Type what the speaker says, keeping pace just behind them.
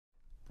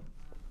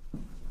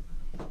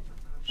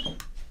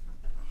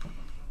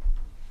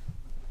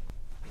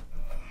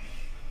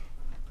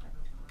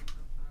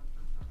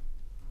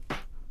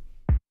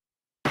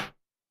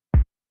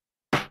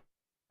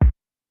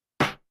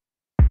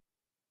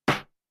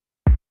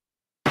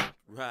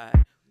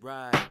Ride,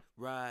 ride,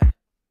 ride.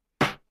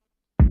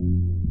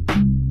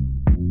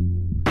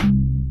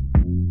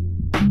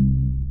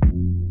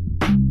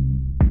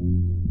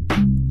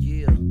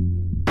 Yeah.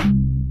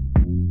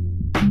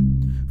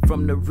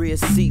 From the rear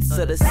seats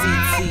of the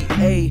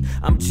CTA,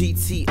 I'm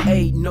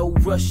GTA, no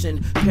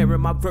rushing.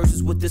 Pairing my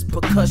verses with this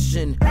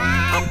percussion.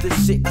 I'm the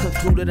shit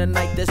concluded a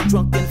night that's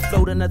drunken,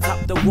 floating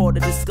atop the water,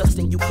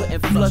 disgusting. You couldn't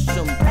flush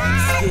them.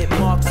 Skid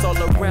marks all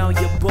around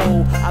your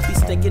bowl. I be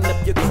stinking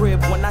up your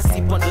crib when I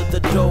sleep under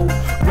the dough.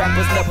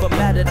 Rappers never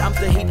mattered, I'm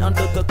the heat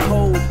under the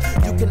cold.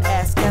 You can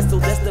ask Castle,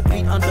 that's the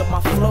beat under my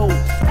flow.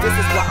 This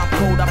is why I'm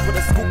cold. I put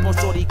a scoop on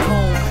Shorty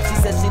Cone. She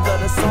said she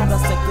loved the song, I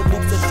sank the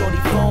loops to Shorty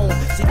phone.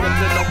 She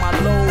nippling on my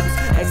lobes,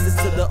 X's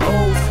to the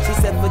O's. She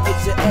said forget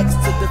your ex,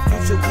 to the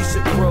future we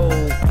should roll.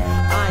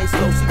 I ain't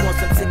slow, she wants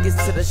some tickets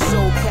to the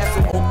show.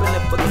 Castle open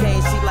up a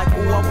cane, she like,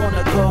 ooh, I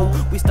wanna go.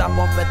 We stop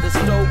off at the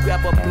stove,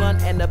 grab a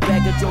blunt and a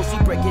bag of Joe. She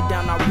break it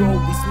down, I roll,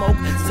 we smoke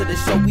to the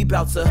show, we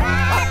bout to. All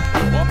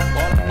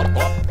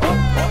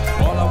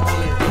I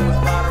wanna do is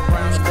ride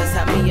around. That's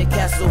how me and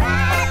Castle. All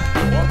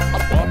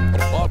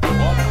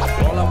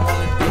I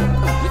wanna do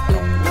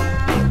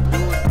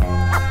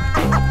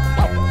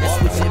is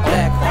switch it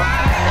back.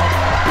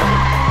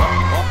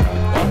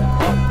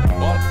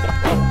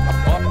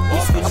 We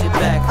switch it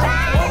back.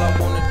 All I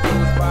wanna do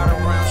is ride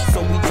around. So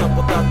we jump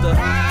about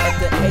at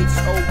the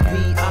HOP.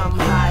 I'm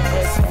high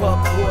as fuck.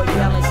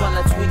 RoyAL ain't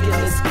tryna tweak in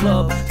this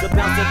club. The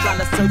bouncer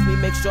tryna search me,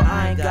 make sure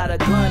I ain't got a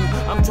gun.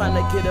 I'm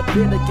tryna get a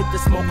bit to get the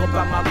smoke up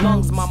out my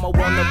lungs. Mama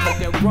wanna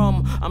coke and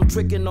rum. I'm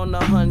tricking on the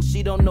hun.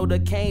 She don't know the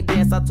cane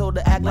dance. I told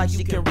her act like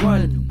she can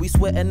run. We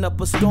sweating up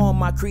a storm.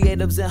 My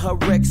creatives in her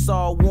Rex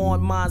all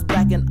worn. Mine's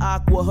black and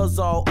aqua, hers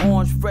all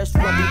orange. Fresh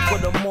when we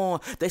put them on.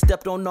 They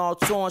stepped on all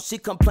torn. She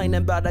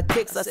complaining about her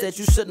kicks. I said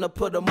you shouldn't have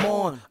put them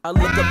on. I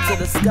look up to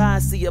the sky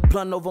and see a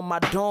blunt over my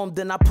dome.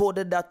 Then I pulled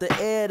it out the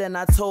air and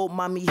I told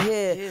mommy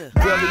here.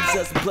 Girl, he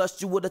just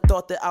blushed. You would've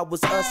thought that I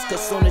was us.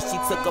 Cause soon as she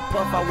took a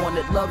puff, I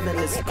wanted love in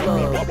this club.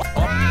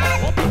 All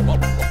I wanna do is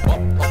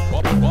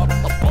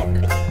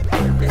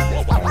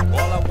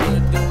all I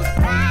wanna do is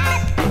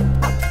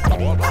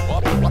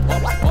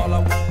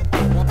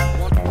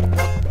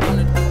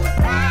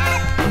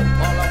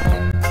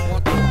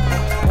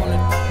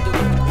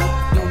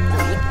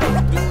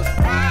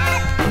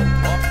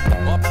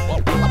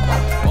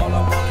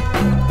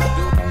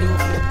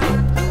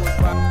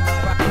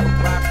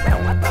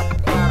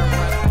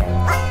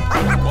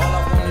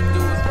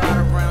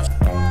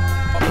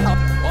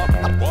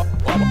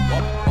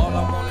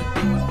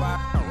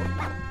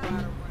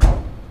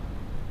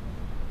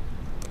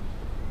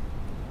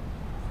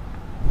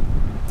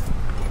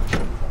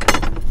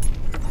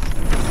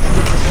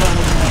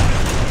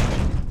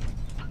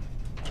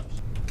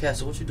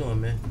Castle, what you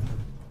doing, man?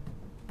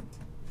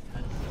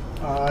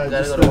 I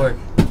gotta go to work.